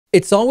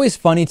It's always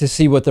funny to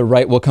see what the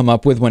right will come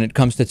up with when it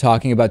comes to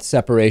talking about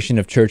separation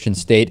of church and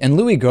state. And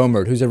Louie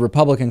Gohmert, who's a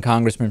Republican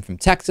congressman from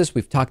Texas,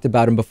 we've talked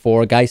about him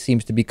before. A guy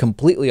seems to be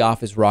completely off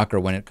his rocker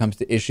when it comes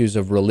to issues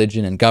of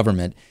religion and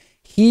government.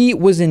 He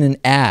was in an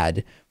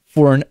ad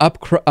for an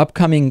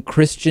upcoming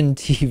Christian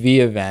TV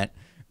event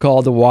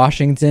called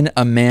Washington,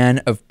 a Man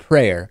of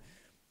Prayer.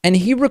 And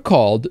he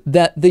recalled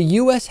that the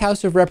U.S.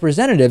 House of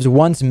Representatives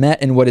once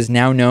met in what is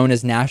now known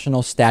as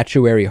National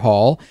Statuary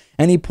Hall.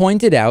 And he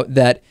pointed out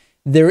that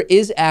there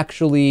is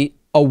actually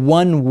a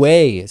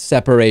one-way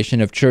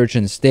separation of church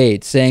and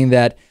state, saying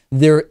that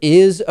there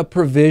is a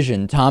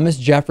provision, Thomas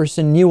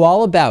Jefferson knew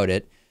all about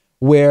it,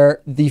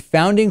 where the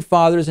founding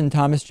fathers and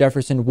Thomas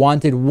Jefferson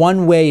wanted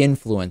one-way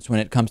influence when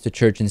it comes to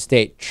church and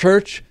state.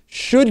 Church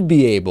should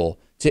be able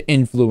to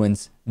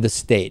influence the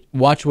state.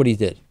 Watch what he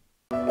did.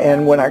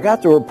 And when I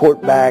got the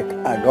report back,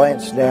 I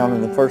glanced down,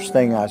 and the first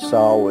thing I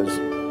saw was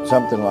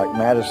something like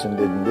Madison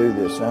didn't do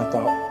this. And I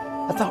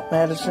thought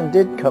Madison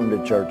did come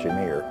to church in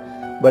here.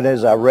 But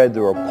as I read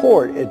the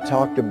report, it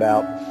talked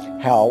about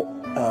how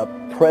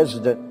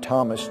President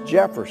Thomas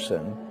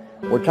Jefferson,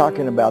 we're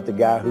talking about the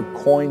guy who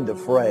coined the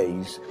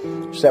phrase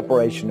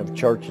separation of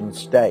church and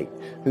state,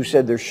 who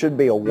said there should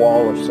be a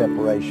wall of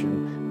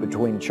separation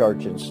between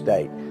church and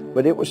state.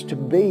 But it was to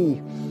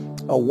be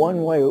a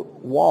one-way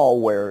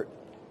wall where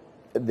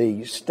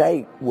the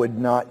state would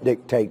not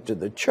dictate to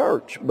the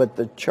church, but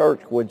the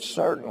church would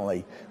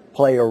certainly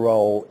play a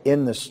role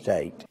in the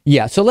state.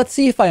 Yeah, so let's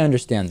see if I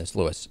understand this,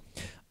 Louis.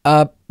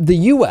 The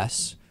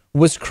U.S.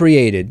 was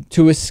created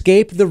to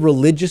escape the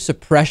religious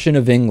oppression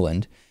of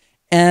England,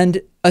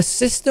 and a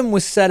system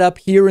was set up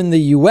here in the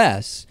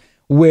U.S.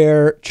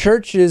 where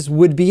churches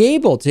would be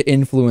able to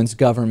influence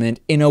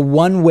government in a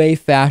one-way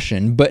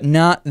fashion, but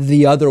not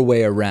the other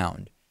way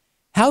around.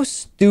 How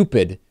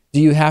stupid do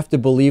you have to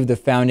believe the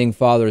founding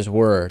fathers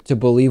were to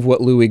believe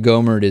what Louie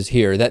Gohmert is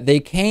here, that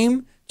they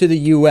came to the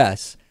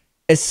U.S.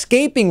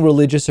 escaping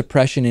religious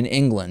oppression in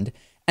England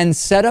and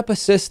set up a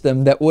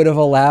system that would have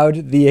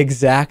allowed the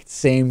exact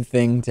same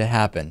thing to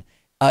happen?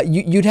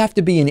 You'd have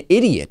to be an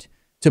idiot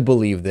to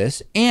believe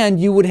this, and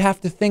you would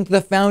have to think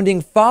the founding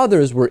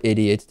fathers were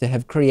idiots to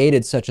have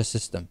created such a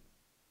system.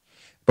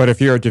 But if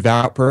you're a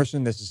devout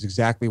person, this is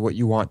exactly what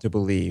you want to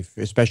believe,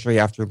 especially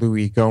after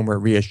Louie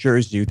Gohmert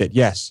reassures you that,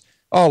 yes,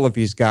 all of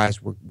these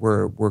guys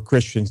were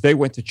Christians. They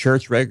went to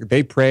church,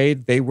 they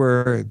prayed,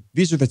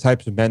 these are the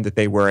types of men that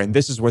they were, and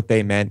this is what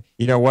they meant.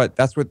 You know what?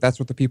 That's what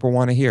the people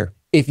want to hear.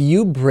 If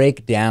you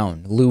break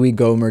down Louie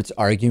Gohmert's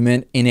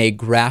argument in a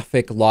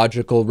graphic,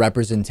 logical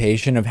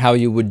representation of how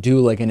you would do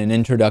like in an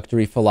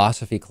introductory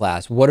philosophy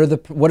class, what are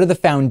the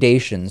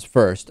foundations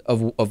first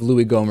of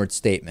Louie Gohmert's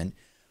statement?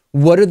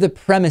 What are the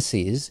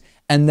premises?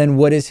 And then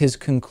what is his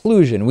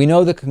conclusion? We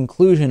know the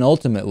conclusion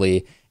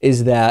ultimately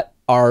is that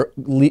our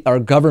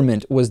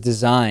government was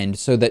designed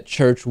so that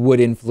church would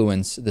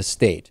influence the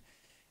state.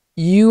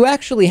 You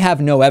actually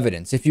have no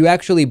evidence. If you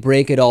actually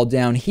break it all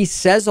down, he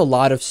says a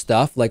lot of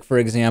stuff, like, for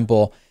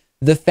example,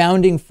 the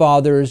founding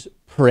fathers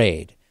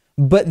prayed.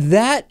 But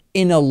that,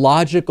 in a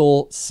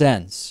logical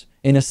sense,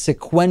 in a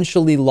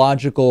sequentially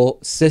logical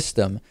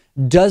system,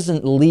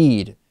 doesn't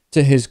lead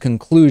to his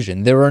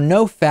conclusion. There are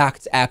no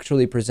facts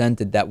actually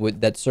presented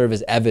that serve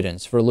as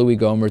evidence for Louie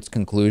Gohmert's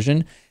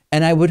conclusion,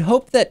 and I would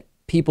hope that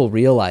people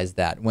realize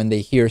that when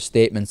they hear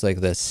statements like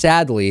this.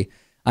 Sadly,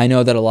 I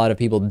know that a lot of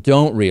people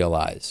don't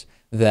realize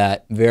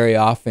that very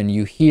often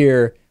you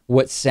hear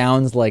what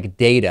sounds like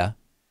data,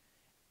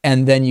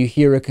 and then you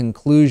hear a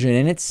conclusion,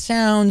 and it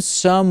sounds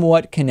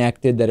somewhat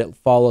connected, that it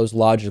follows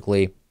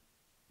logically,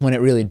 when it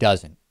really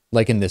doesn't,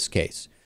 like in this case.